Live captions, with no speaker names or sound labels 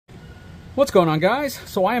What's going on, guys?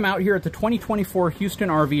 So I am out here at the 2024 Houston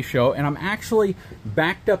RV show, and I'm actually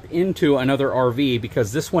backed up into another RV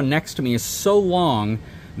because this one next to me is so long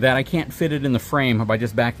that I can't fit it in the frame by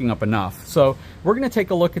just backing up enough. So we're going to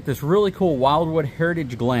take a look at this really cool Wildwood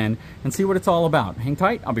Heritage Glen and see what it's all about. Hang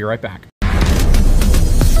tight, I'll be right back.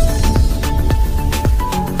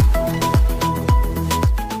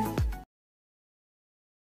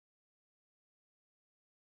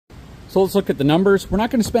 So let's look at the numbers. We're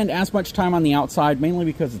not going to spend as much time on the outside, mainly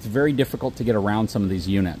because it's very difficult to get around some of these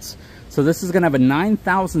units. So this is going to have a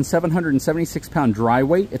 9,776 pound dry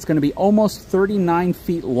weight. It's going to be almost 39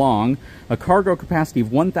 feet long, a cargo capacity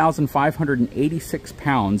of 1,586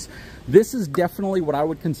 pounds. This is definitely what I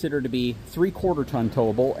would consider to be 3/4 ton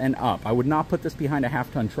towable and up. I would not put this behind a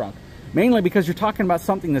half-ton truck, mainly because you're talking about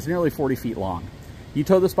something that's nearly 40 feet long. You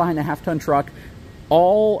tow this behind a half-ton truck,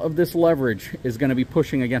 all of this leverage is going to be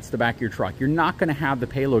pushing against the back of your truck. You're not going to have the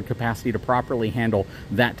payload capacity to properly handle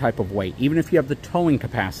that type of weight, even if you have the towing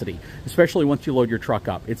capacity, especially once you load your truck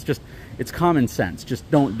up. It's common sense. Just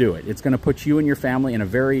don't do it. It's going to put you and your family in a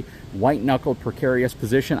very white-knuckled, precarious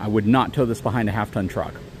position. I would not tow this behind a half-ton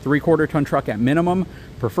truck. 3/4 ton truck at minimum,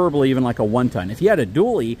 preferably even like a 1-ton. If you had a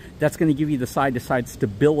dually, that's going to give you the side-to-side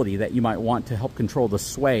stability that you might want to help control the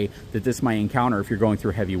sway that this might encounter if you're going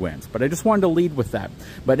through heavy winds. But I just wanted to lead with that.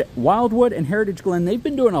 But Wildwood and Heritage Glen, they've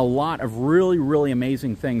been doing a lot of really, really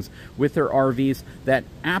amazing things with their RVs that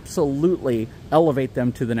absolutely elevate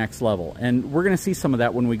them to the next level. And we're going to see some of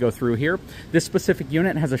that when we go through here. This specific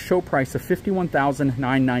unit has a show price of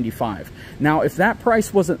 $51,995. Now, if that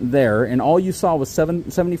price wasn't there and all you saw was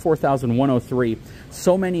 $74,103,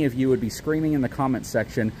 so many of you would be screaming in the comments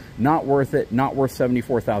section, not worth it, not worth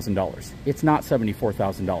 $74,000. It's not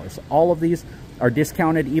 $74,000. All of these are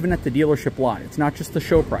discounted even at the dealership lot. It's not just the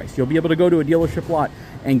show price. You'll be able to go to a dealership lot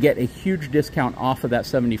and get a huge discount off of that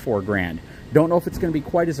 74 grand. Don't know if it's going to be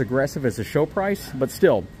quite as aggressive as the show price, but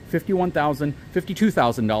still,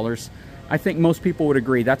 $52,000. I think most people would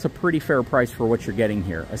agree that's a pretty fair price for what you're getting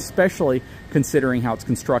here, especially considering how it's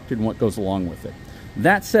constructed and what goes along with it.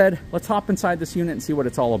 That said, let's hop inside this unit and see what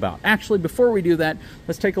it's all about. Actually, before we do that,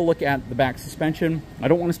 let's take a look at the back suspension. I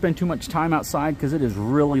don't want to spend too much time outside because it is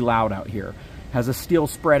really loud out here. Has a steel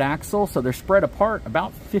spread axle, so they're spread apart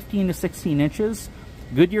about 15 to 16 inches.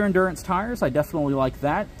 Goodyear Endurance tires, I definitely like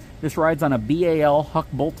that. This rides on a BAL Huck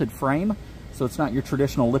bolted frame, so it's not your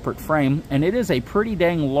traditional Lippert frame, and it is a pretty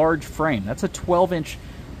dang large frame. That's a 12-inch,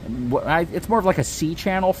 it's more of like a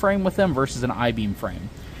C-channel frame with them versus an I-beam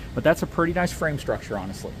frame. But that's a pretty nice frame structure,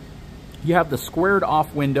 honestly. You have the squared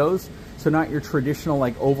off windows, so not your traditional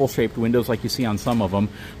like oval shaped windows like you see on some of them,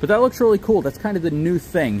 but that looks really cool. That's kind of the new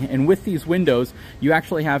thing. And with these windows, you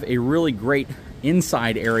actually have a really great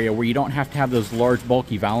inside area where you don't have to have those large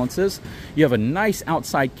bulky valances. You have a nice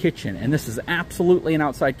outside kitchen, and this is absolutely an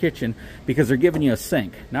outside kitchen because they're giving you a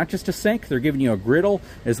sink. Not just a sink, they're giving you a griddle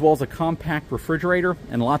as well as a compact refrigerator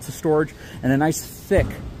and lots of storage and a nice thick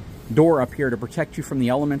door up here to protect you from the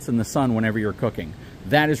elements and the sun whenever you're cooking.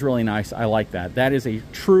 That is really nice. I like that. That is a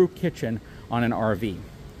true kitchen on an RV.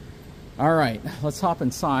 All right, let's hop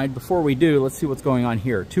inside. Before we do, let's see what's going on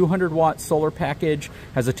here. 200-watt solar package,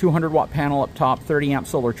 has a 200-watt panel up top, 30-amp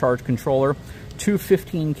solar charge controller, two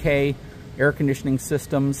 15K air conditioning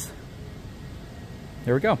systems.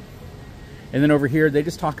 There we go. And then over here, they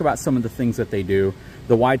just talk about some of the things that they do.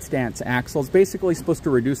 The wide stance axle is basically supposed to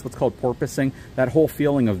reduce what's called porpoising, that whole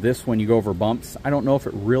feeling of this when you go over bumps. I don't know if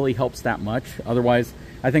it really helps that much. Otherwise,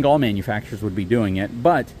 I think all manufacturers would be doing it.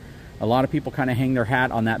 But a lot of people kind of hang their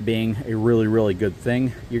hat on that being a really, really good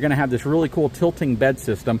thing. You're going to have this really cool tilting bed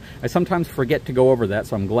system. I sometimes forget to go over that,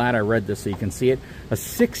 so I'm glad I read this so you can see it. A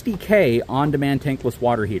 60K on-demand tankless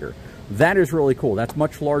water heater. That is really cool. That's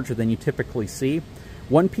much larger than you typically see.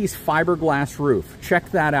 One-piece fiberglass roof.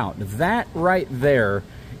 Check that out. That right there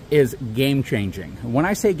is game-changing. When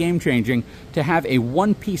I say game-changing, to have a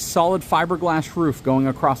one-piece solid fiberglass roof going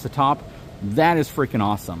across the top, that is freaking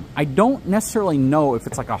awesome. I don't necessarily know if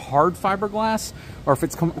it's like a hard fiberglass or if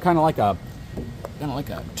it's kind of like a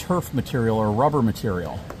turf material or rubber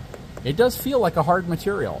material. It does feel like a hard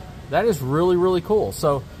material. That is really, really cool.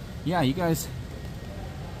 So yeah, you guys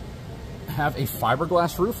have a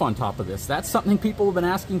fiberglass roof on top of this. That's something people have been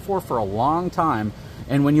asking for a long time.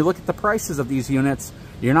 And when you look at the prices of these units,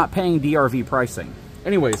 you're not paying DRV pricing.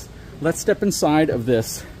 Anyways, let's step inside of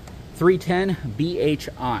this 310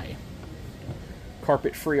 BHI.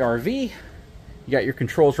 Carpet-free RV. You got your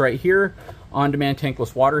controls right here. On-demand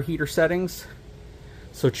tankless water heater settings.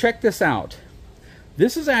 So check this out.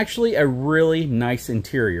 This is actually a really nice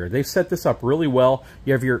interior. They've set this up really well.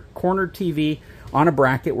 You have your cornered TV on a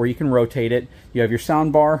bracket where you can rotate it. You have your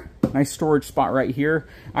sound bar Nice storage spot right here.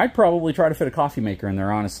 I'd probably try to fit a coffee maker in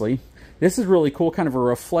there, honestly. This is really cool, kind of a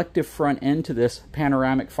reflective front end to this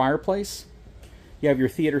panoramic fireplace. You have your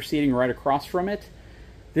theater seating right across from it.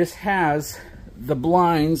 This has the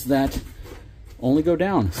blinds that only go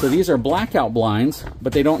down. So these are blackout blinds,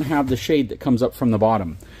 but they don't have the shade that comes up from the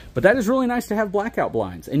bottom. But that is really nice to have blackout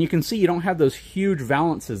blinds. And you can see you don't have those huge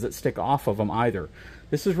valances that stick off of them either.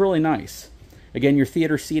 This is really nice. Again, your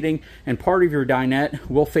theater seating and part of your dinette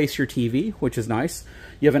will face your TV, which is nice.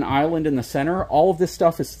 You have an island in the center. All of this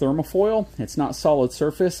stuff is thermofoil. It's not solid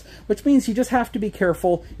surface, which means you just have to be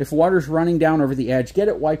careful. If water's running down over the edge, get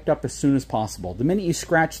it wiped up as soon as possible. The minute you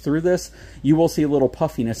scratch through this, you will see a little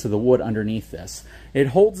puffiness of the wood underneath this. It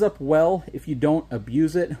holds up well if you don't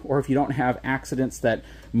abuse it or if you don't have accidents that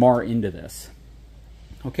mar into this.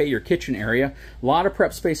 Okay, your kitchen area. A lot of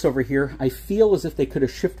prep space over here. I feel as if they could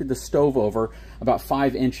have shifted the stove over about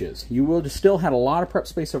 5 inches. You would have still had a lot of prep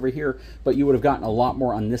space over here, but you would have gotten a lot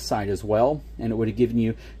more on this side as well, and it would have given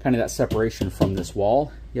you kind of that separation from this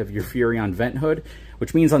wall. You have your Furrion vent hood,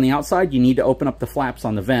 which means on the outside you need to open up the flaps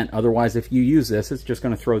on the vent. Otherwise, if you use this, it's just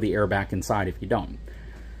going to throw the air back inside if you don't.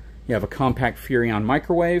 You have a compact Furrion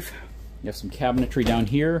microwave. You have some cabinetry down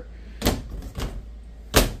here.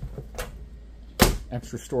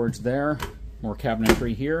 Extra storage there, more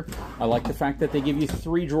cabinetry here. I like the fact that they give you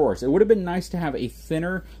 3 drawers. It would have been nice to have a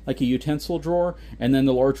thinner, like a utensil drawer, and then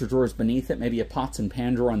the larger drawers beneath it, maybe a pots and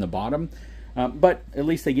pan drawer on the bottom. But at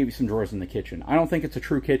least they give you some drawers in the kitchen. I don't think it's a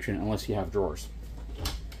true kitchen unless you have drawers.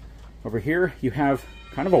 Over here, you have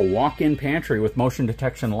kind of a walk-in pantry with motion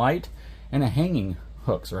detection light and a hanging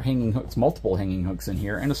hooks, multiple hanging hooks in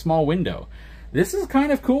here, and a small window. This is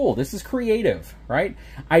kind of cool. This is creative, right?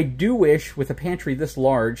 I do wish with a pantry this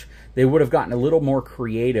large, they would have gotten a little more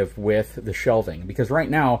creative with the shelving, because right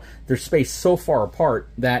now there's space so far apart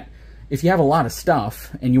that if you have a lot of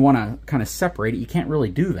stuff and you want to kind of separate it, you can't really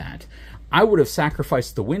do that. I would have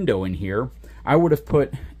sacrificed the window in here. I would have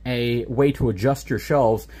put a way to adjust your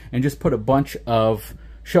shelves and just put a bunch of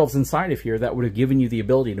shelves inside of here that would have given you the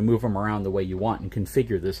ability to move them around the way you want and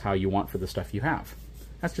configure this how you want for the stuff you have.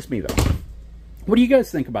 That's just me though. What do you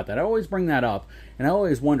guys think about that? I always bring that up, and I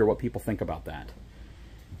always wonder what people think about that.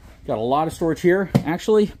 Got a lot of storage here.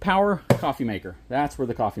 Actually, power coffee maker. That's where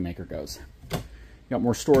the coffee maker goes. Got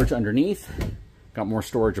more storage underneath. Got more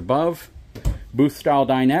storage above. Booth-style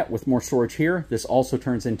dinette with more storage here. This also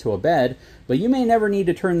turns into a bed, but you may never need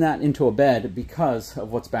to turn that into a bed because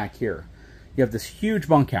of what's back here. You have this huge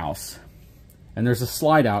bunkhouse. And there's a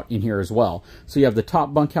slide out in here as well. So you have the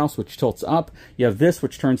top bunkhouse, which tilts up. You have this,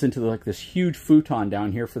 which turns into like this huge futon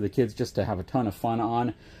down here for the kids just to have a ton of fun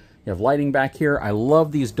on. You have lighting back here. I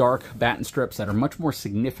love these dark batten strips that are much more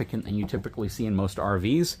significant than you typically see in most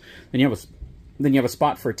RVs. Then you have a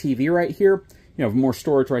spot for a TV right here. You have more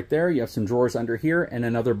storage right there. You have some drawers under here and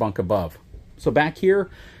another bunk above. So back here,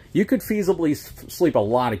 you could feasibly sleep a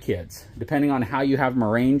lot of kids. Depending on how you have them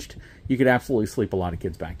arranged, you could absolutely sleep a lot of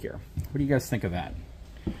kids back here. What do you guys think of that?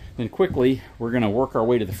 Then quickly, we're going to work our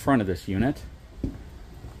way to the front of this unit.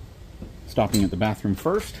 Stopping at the bathroom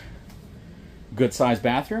first. Good size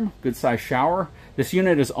bathroom, good size shower. This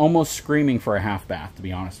unit is almost screaming for a half bath, to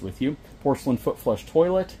be honest with you. Porcelain foot flush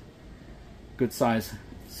toilet. Good size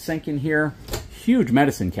sink in here. Huge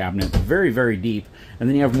medicine cabinet, very, very deep. And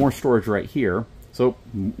then you have more storage right here. So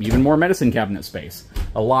even more medicine cabinet space.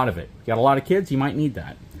 A lot of it. You got a lot of kids, you might need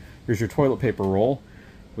that. Here's your toilet paper roll,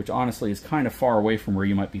 which honestly is kind of far away from where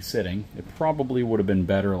you might be sitting. It probably would have been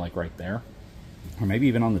better like right there, or maybe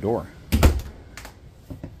even on the door.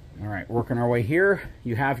 All right, working our way here,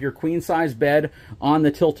 you have your queen size bed on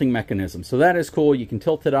the tilting mechanism. So that is cool. You can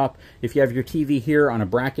tilt it up. If you have your TV here on a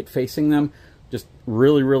bracket facing them, just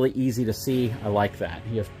really, really easy to see. I like that.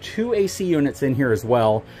 You have 2 AC units in here as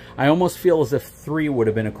well. I almost feel as if 3 would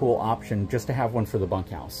have been a cool option just to have one for the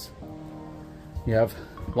bunkhouse. You have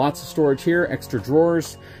lots of storage here, extra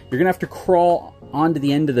drawers. You're gonna have to crawl onto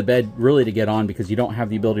the end of the bed really to get on because you don't have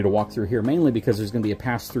the ability to walk through here, mainly because there's gonna be a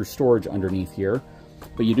pass-through storage underneath here.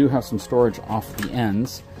 But you do have some storage off the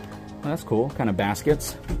ends. Oh, that's cool, kind of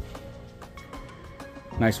baskets.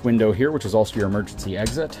 Nice window here, which is also your emergency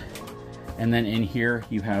exit. And then in here,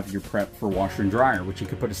 you have your prep for washer and dryer, which you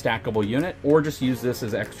could put a stackable unit or just use this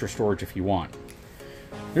as extra storage if you want.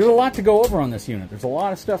 There's a lot to go over on this unit. There's a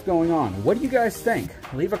lot of stuff going on. What do you guys think?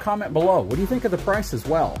 Leave a comment below. What do you think of the price as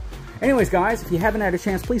well? Anyways, guys, if you haven't had a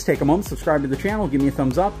chance, please take a moment, subscribe to the channel, give me a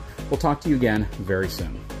thumbs up. We'll talk to you again very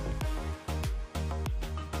soon.